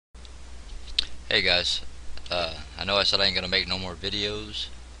Hey guys, I know I said I ain't gonna make no more videos,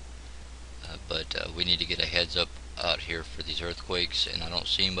 but we need to get a heads up out here for these earthquakes, and I don't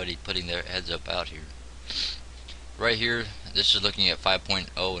see anybody putting their heads up out here. Right here, this is looking at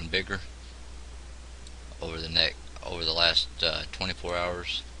 5.0 and bigger over the last 24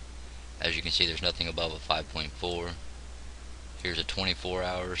 hours. As you can see, there's nothing above a 5.4. Here's a 24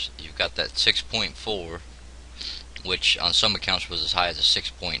 hours. You've got that 6.4, which on some accounts was as high as a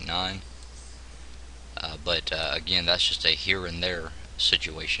 6.9. But again, that's just a here and there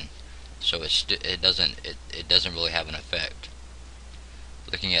situation, so it doesn't really have an effect.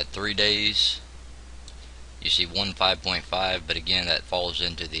 Looking at 3 days, you see 5.5, but again that falls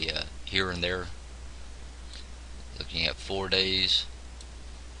into the here and there. Looking at 4 days,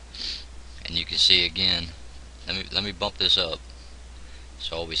 and you can see again. Let me bump this up,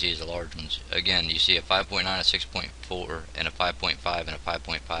 so all we see is the large ones. Again, you see a 5.9, a 6.4, and a 5.5, and a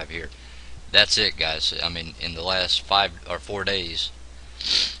 5.5 here. That's it, guys. I mean, in the last 5 or 4 days,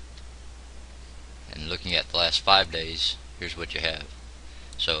 and looking at the last 5 days, here's what you have.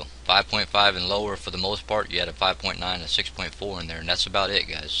 So 5.5 and lower for the most part. You had a 5.9 and a 6.4 in there, and that's about it,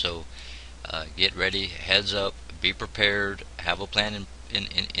 guys. So get ready, heads up, be prepared, have a plan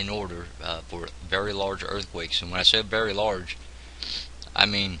in order for very large earthquakes. And when I say very large, I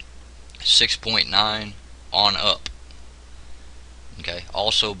mean 6.9 on up. Okay.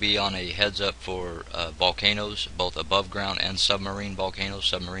 Also be on a heads up for volcanoes, both above ground and submarine volcanoes.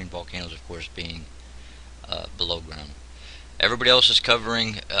 Submarine volcanoes, of course, being below ground. Everybody else is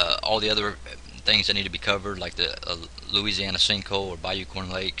covering all the other things that need to be covered, like the Louisiana sinkhole or Bayou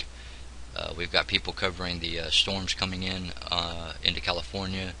Corn Lake. We've got people covering the storms coming in into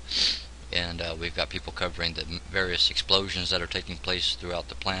California, and we've got people covering the various explosions that are taking place throughout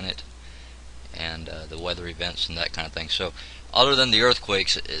the planet, and the weather events and that kind of thing. So other than the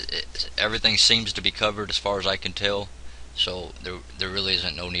earthquakes, everything seems to be covered as far as I can tell. So there really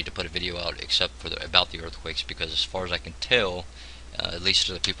isn't no need to put a video out except for about the earthquakes, because as far as I can tell, at least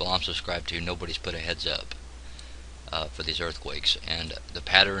to the people I'm subscribed to, nobody's put a heads up for these earthquakes, and the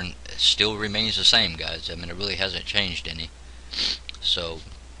pattern still remains the same, guys. I mean, it really hasn't changed any. So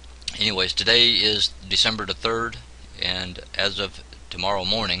anyways, today is December the 3rd, and as of tomorrow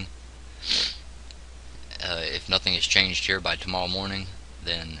morning, if nothing has changed here by tomorrow morning,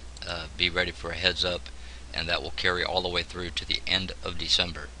 then be ready for a heads up, and that will carry all the way through to the end of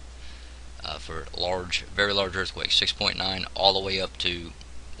December for very large earthquakes, 6.9 all the way up to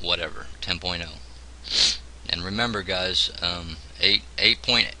whatever, 10.0. And remember, guys, I think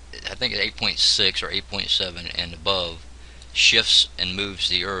 8.6 or 8.7 and above shifts and moves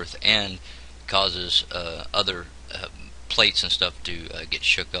the earth and causes other plates and stuff to get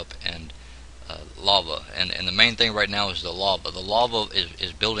shook up, and lava, and the main thing right now is the lava. The lava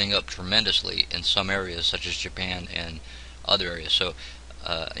is building up tremendously in some areas, such as Japan and other areas. So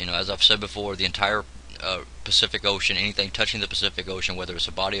as I've said before, the entire Pacific Ocean, anything touching the Pacific Ocean, whether it's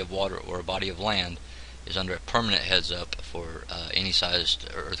a body of water or a body of land, is under a permanent heads up for any sized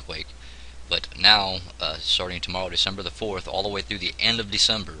earthquake. But now, starting tomorrow, December the 4th, all the way through the end of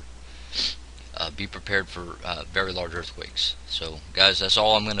December, be prepared for very large earthquakes. So guys, that's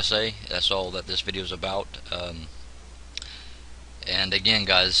all I'm going to say. That's all that this video is about. And again,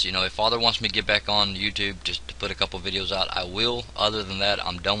 guys, if Father wants me to get back on YouTube just to put a couple videos out, I will. Other than that,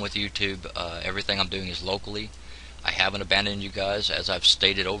 I'm done with YouTube. Everything I'm doing is locally. I haven't abandoned you guys. As I've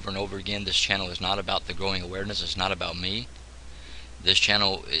stated over and over again, this channel is not about the growing awareness. It's not about me. This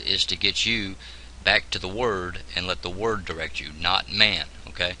channel is to get you back to the Word and let the Word direct you, not man.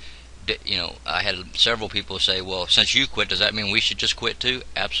 Okay? I had several people say, well, since you quit, does that mean we should just quit too?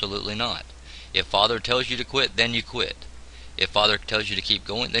 Absolutely not. If Father tells you to quit, then you quit. If Father tells you to keep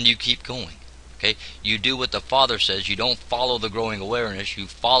going, then you keep going. Okay? You do what the Father says. You don't follow the growing awareness. You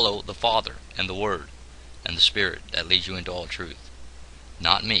follow the Father and the Word and the Spirit that leads you into all truth,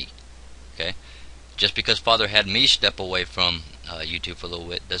 not me. Okay? Just because Father had me step away from YouTube for a little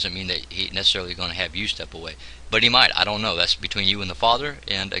bit doesn't mean that He necessarily going to have you step away. But He might. I don't know. That's between you and the Father.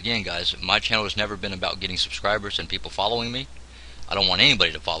 And again, guys, my channel has never been about getting subscribers and people following me. I don't want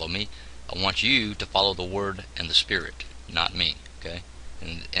anybody to follow me. I want you to follow the Word and the Spirit, not me. Okay?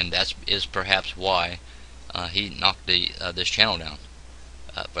 And that is perhaps why He knocked this channel down,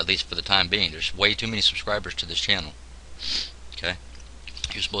 at least for the time being. There's way too many subscribers to this channel. Okay?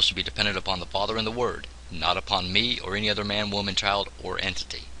 You're supposed to be dependent upon the Father and the Word, not upon me or any other man, woman, child, or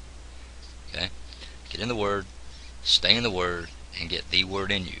entity. Okay? Get in the Word, stay in the Word, and get the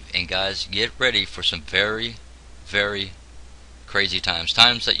Word in you. And guys, get ready for some very, very crazy times.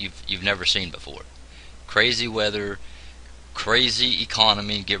 Times that you've never seen before. Crazy weather, crazy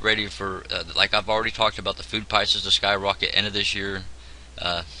economy. Get ready for, like I've already talked about, the food prices to skyrocket end of this year,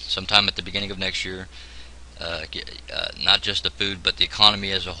 sometime at the beginning of next year. Not just the food, but the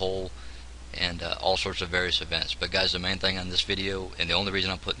economy as a whole, and all sorts of various events. But guys, the main thing on this video, and the only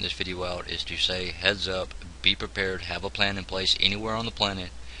reason I'm putting this video out, is to say heads up, be prepared, have a plan in place anywhere on the planet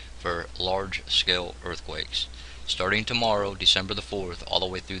for large-scale earthquakes. Starting tomorrow, December the 4th, all the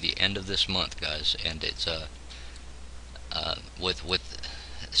way through the end of this month, guys. And it's with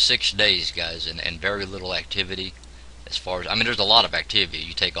 6 days, guys, and very little activity. As far as, I mean, there's a lot of activity.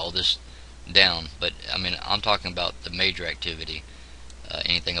 You take all this down, but I mean, I'm talking about the major activity,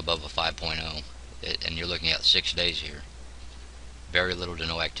 anything above a 5.0, and you're looking at 6 days here. Very little to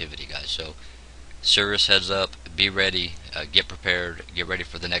no activity, guys. So serious heads up, be ready, get prepared, get ready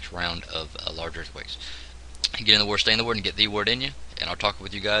for the next round of large earthquakes. Get in the Word, stay in the Word, and get the Word in you, and I'll talk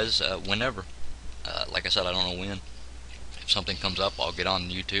with you guys whenever. Like I said, I don't know when. If something comes up, I'll get on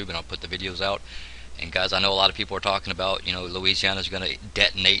YouTube and I'll put the videos out. And guys, I know a lot of people are talking about, you know, Louisiana's going to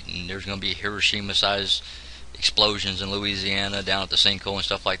detonate and there's going to be Hiroshima-sized explosions in Louisiana down at the sinkhole and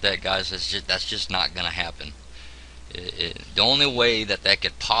stuff like that. Guys, that's just not going to happen. The only way that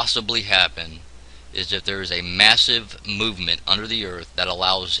could possibly happen is if there is a massive movement under the earth that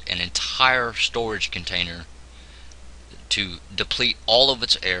allows an entire storage container to deplete all of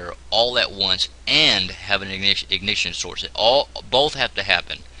its air all at once and have an ignition source. Both have to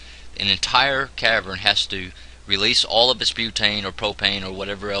happen. An entire cavern has to release all of its butane or propane or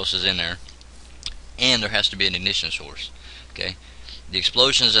whatever else is in there, and there has to be an ignition source. Okay, the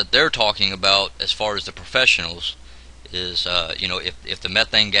explosions that they're talking about, as far as the professionals, is you know, if the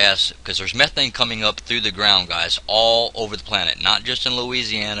methane gas, because there's methane coming up through the ground, guys, all over the planet, not just in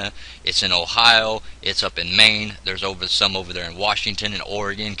Louisiana. It's in Ohio, it's up in Maine, there's some over there in Washington and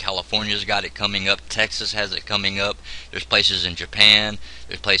Oregon. California's got it coming up, Texas has it coming up, there's places in Japan,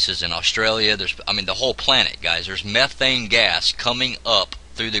 there's places in Australia, I mean, the whole planet, guys. There's methane gas coming up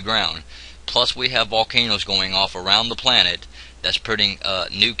through the ground. Plus we have volcanoes going off around the planet that's putting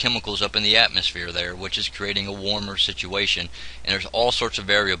new chemicals up in the atmosphere there, which is creating a warmer situation. And there's all sorts of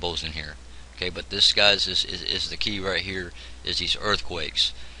variables in here. Okay, but this, guys, is the key right here, is these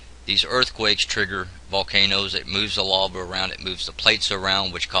earthquakes. These earthquakes trigger volcanoes. It moves the lava around, it moves the plates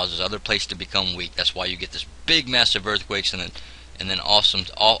around, which causes other plates to become weak. That's why you get this big, massive earthquakes, and then awesome.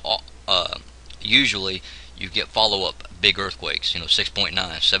 Usually you get follow-up big earthquakes. You know, 6.9,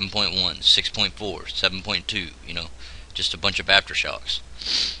 7.1, 6.4, 7.2. You know, just a bunch of aftershocks.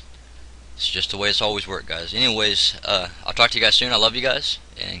 It's just the way it's always worked, guys. Anyways, I'll talk to you guys soon. I love you guys,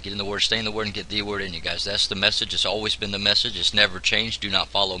 and get in the Word, stay in the Word, and get the Word in you, guys. That's the message. It's always been the message. It's never changed. Do not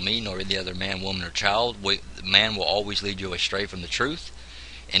follow me nor any other man, woman, or child. Man will always lead you astray from the truth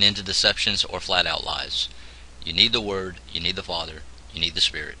and into deceptions or flat out lies. You need the Word, you need the Father, you need the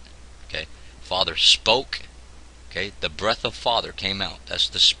Spirit. Okay, Father spoke. Okay, the breath of Father came out. That's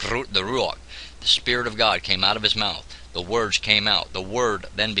the Ruach. The Spirit of God came out of his mouth. The words came out. The Word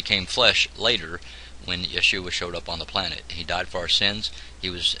then became flesh later when Yeshua showed up on the planet. He died for our sins. He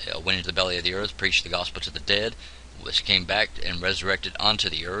went into the belly of the earth, preached the gospel to the dead, came back and resurrected onto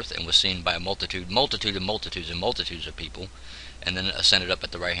the earth, and was seen by a multitudes of people, and then ascended up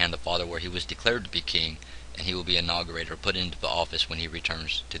at the right hand of the Father, where he was declared to be king, and he will be inaugurated or put into the office when he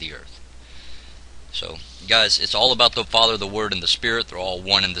returns to the earth. So, guys, it's all about the Father, the Word, and the Spirit. They're all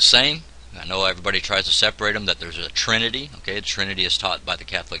one and the same. I know everybody tries to separate them, that there's a Trinity. Okay, the Trinity is taught by the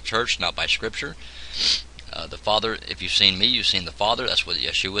Catholic Church, not by Scripture. The Father, if you've seen me, you've seen the Father. That's what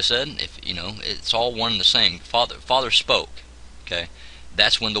Yeshua said. If you know, it's all one and the same. Father spoke. Okay,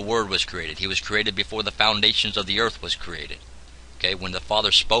 that's when the Word was created. He was created before the foundations of the earth was created. Okay, when the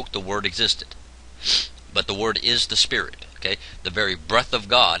Father spoke, the Word existed. But the Word is the Spirit. Okay, the very breath of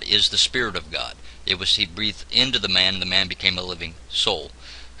God is the Spirit of God. He breathed into the man, and the man became a living soul.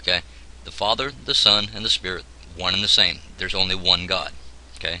 Okay. The Father, the Son, and the Spirit, one and the same. There's only one God.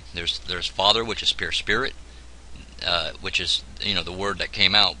 Okay, there's Father, which is pure Spirit, which is, you know, the Word that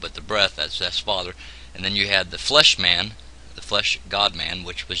came out, but the breath, that's Father. And then you had the flesh man, the flesh God man,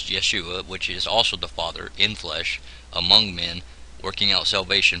 which was Yeshua, which is also the Father in flesh among men, working out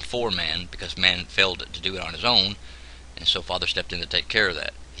salvation for man, because man failed to do it on his own, and so Father stepped in to take care of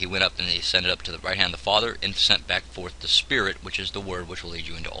that. He went up and he ascended up to the right hand of the Father and sent back forth the Spirit, which is the Word, which will lead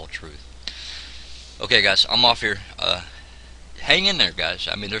you into all truth. Okay, guys, I'm off here. Hang in there, guys.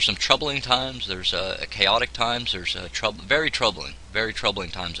 I mean, there's some troubling times. There's chaotic times. There's very troubling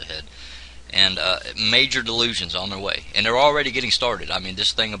times ahead, and major delusions on their way. And they're already getting started. I mean,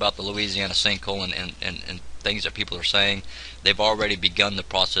 this thing about the Louisiana sinkhole and things that people are saying, they've already begun the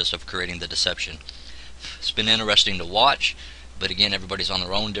process of creating the deception. It's been interesting to watch, but again, everybody's on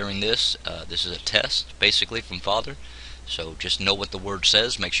their own during this. This is a test, basically, from Father. So just know what the Word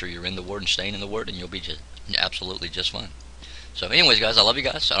says. Make sure you're in the Word and staying in the Word, and you'll be just absolutely just fine. So anyways, guys, I love you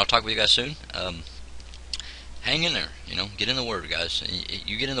guys. I'll talk with you guys soon. Hang in there. Get in the Word, guys.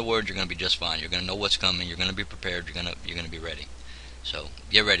 You get in the Word, you're going to be just fine. You're going to know what's coming. You're going to be prepared. You're going to be ready. So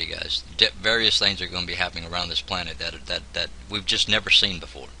get ready, guys. Various things are going to be happening around this planet that we've just never seen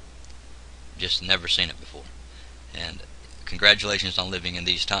before. Just never seen it before. And congratulations on living in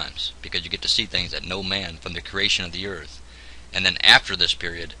these times, because you get to see things that no man from the creation of the earth, and then after this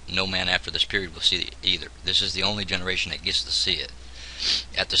period, no man after this period will see it either. This is the only generation that gets to see it.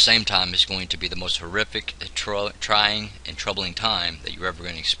 At the same time, it's going to be the most horrific, trying, and troubling time that you're ever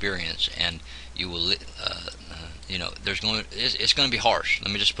going to experience, and you will, it's going to be harsh.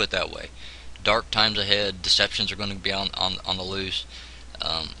 Let me just put it that way. Dark times ahead. Deceptions are going to be on the loose.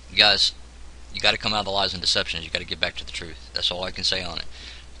 Guys, you got to come out of the lies and deceptions. You got to get back to the truth. That's all I can say on it.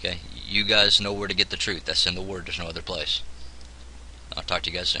 Okay, you guys know where to get the truth. That's in the Word. There's no other place. I'll talk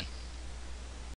to you guys soon.